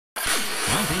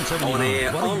On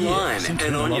air, online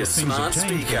and on your smart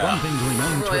speaker.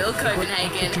 Royal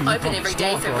Copenhagen, open every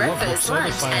day for breakfast,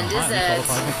 lunch and desserts.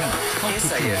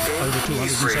 SAFM Over 270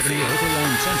 News Briefing. locally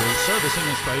owned centres servicing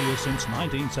Australia since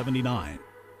 1979.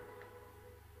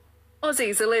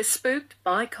 Aussies are less spooked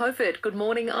by COVID. Good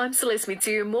morning, I'm Celeste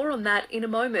Mitsu. More on that in a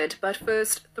moment. But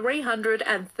first,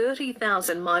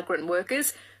 330,000 migrant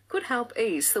workers could help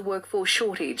ease the workforce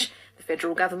shortage. The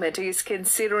federal government is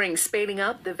considering speeding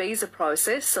up the visa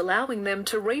process, allowing them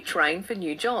to retrain for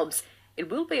new jobs. It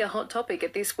will be a hot topic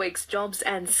at this week's Jobs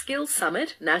and Skills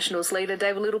Summit. Nationals leader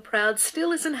David Littleproud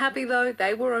still isn't happy, though.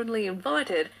 They were only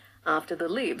invited after the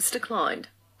Libs declined.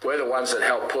 We're the ones that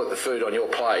help put the food on your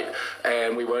plate,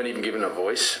 and we weren't even given a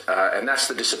voice, and that's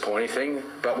the disappointing thing.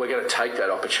 But we're going to take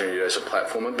that opportunity as a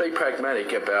platform and be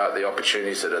pragmatic about the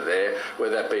opportunities that are there,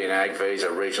 whether that be an ag visa,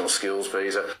 regional skills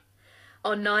visa.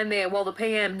 On 9 there, while the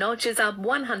PM notches up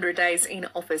 100 days in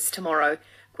office tomorrow.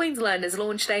 Queensland has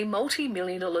launched a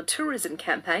multi-million-dollar tourism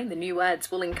campaign. The new ads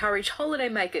will encourage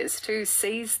holidaymakers to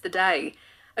seize the day.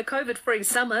 A COVID-free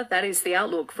summer, that is the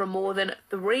outlook from more than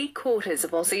 3/4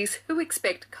 of Aussies who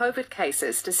expect COVID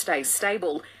cases to stay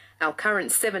stable. Our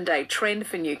current 7-day trend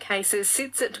for new cases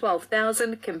sits at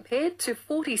 12,000 compared to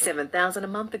 47,000 a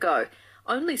month ago.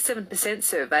 Only 7%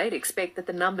 surveyed expect that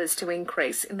the numbers to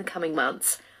increase in the coming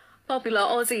months. Popular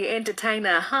Aussie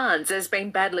entertainer Hans has been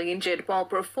badly injured while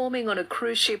performing on a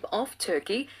cruise ship off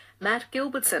Turkey. Matt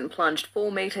Gilbertson plunged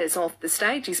 4 metres off the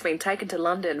stage. He's been taken to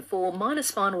London for minor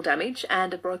spinal damage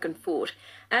and a broken foot.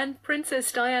 And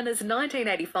Princess Diana's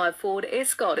 1985 Ford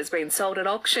Escort has been sold at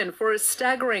auction for a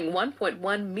staggering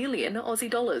 1.1 million Aussie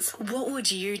dollars. What would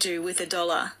you do with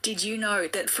 $1? Did you know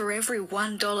that for every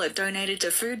 $1 donated to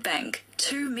Food Bank,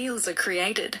 2 meals are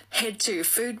created? Head to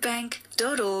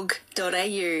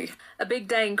foodbank.org.au. A big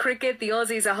day in cricket. The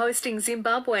Aussies are hosting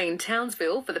Zimbabwe in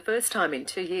Townsville for the first time in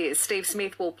 2 years. Steve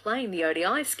Smith will play in the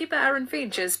ODI. Skipper Aaron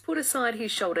Finch has put aside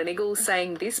his shoulder niggle,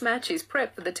 saying this match is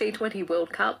prep for the T20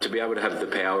 World Cup. To be able to have the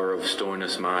power of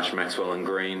Stoinis, Marsh, Maxwell and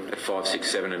Green at 5, 6,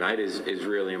 7 and 8 is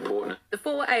really important. The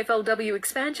 4 AFLW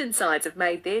expansion sides have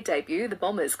made their debut. The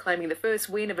Bombers claiming the first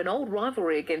win of an old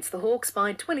rivalry against the Hawks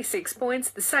by 26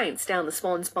 points. The Saints down the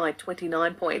Swans by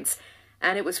 29 points.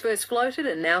 And it was first floated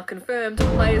and now confirmed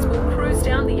players will cruise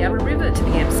down the Yarra River to the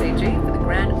MCG for the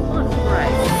Grand Final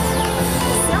Parade.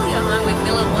 Sell your home with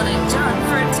Miller One and John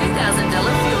for a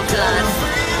 $2,000 fuel card.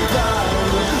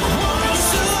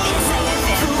 This is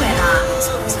SAFM weather.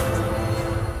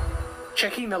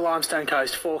 Checking the Limestone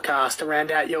Coast forecast to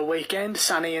round out your weekend.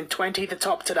 Sunny and 20 the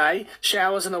top today.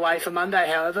 Showers on the way for Monday,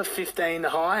 however, 15 the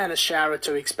high, and a shower or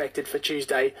two expected for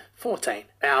Tuesday, 14.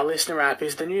 Our listener app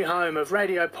is the new home of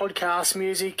radio, podcasts,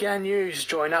 music and news.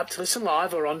 Join up to listen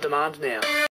live or on demand now.